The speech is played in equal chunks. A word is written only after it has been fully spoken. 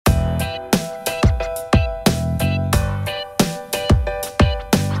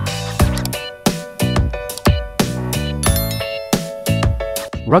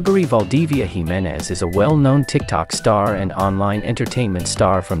Ruggery Valdivia Jimenez is a well-known TikTok star and online entertainment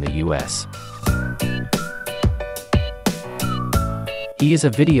star from the US. He is a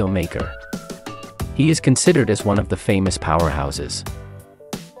video maker. He is considered as one of the famous powerhouses.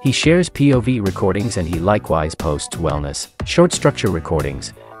 He shares POV recordings and he likewise posts wellness, short structure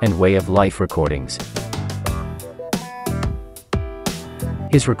recordings, and way of life recordings.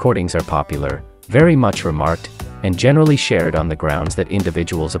 His recordings are popular, very much remarked, and generally shared on the grounds that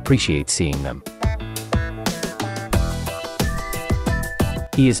individuals appreciate seeing them.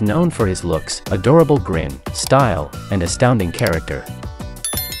 He is known for his looks, adorable grin, style, and astounding character.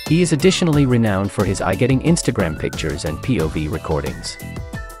 He is additionally renowned for his eye-getting Instagram pictures and POV recordings.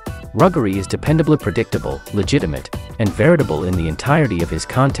 Ruggery is dependably predictable, legitimate, and veritable in the entirety of his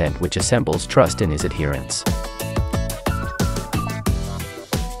content, which assembles trust in his adherents.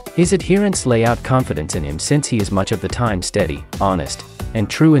 His adherents lay out confidence in him since he is much of the time steady, honest, and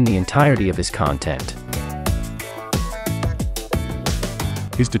true in the entirety of his content.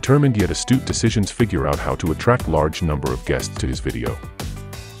 His determined yet astute decisions figure out how to attract large number of guests to his video.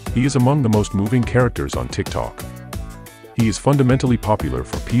 He is among the most moving characters on TikTok. He is fundamentally popular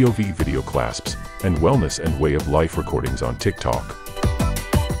for POV video clasps and wellness and way of life recordings on TikTok.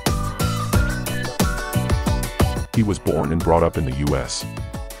 He was born and brought up in the US.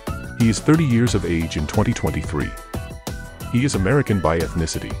 He is 30 years of age in 2023. He is American by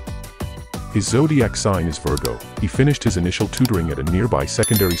ethnicity. His zodiac sign is Virgo. He finished his initial tutoring at a nearby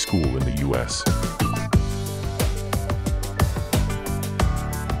secondary school in the US.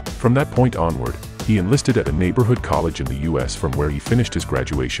 From that point onward, he enlisted at a neighborhood college in the US, from where he finished his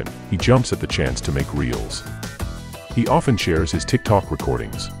graduation. He jumps at the chance to make reels. He often shares his TikTok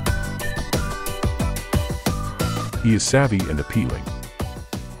recordings. He is savvy and appealing.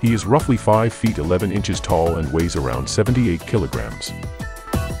 He is roughly 5 feet 11 inches tall and weighs around 78 kilograms.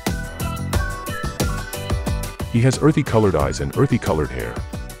 He has earthy colored eyes and earthy colored hair.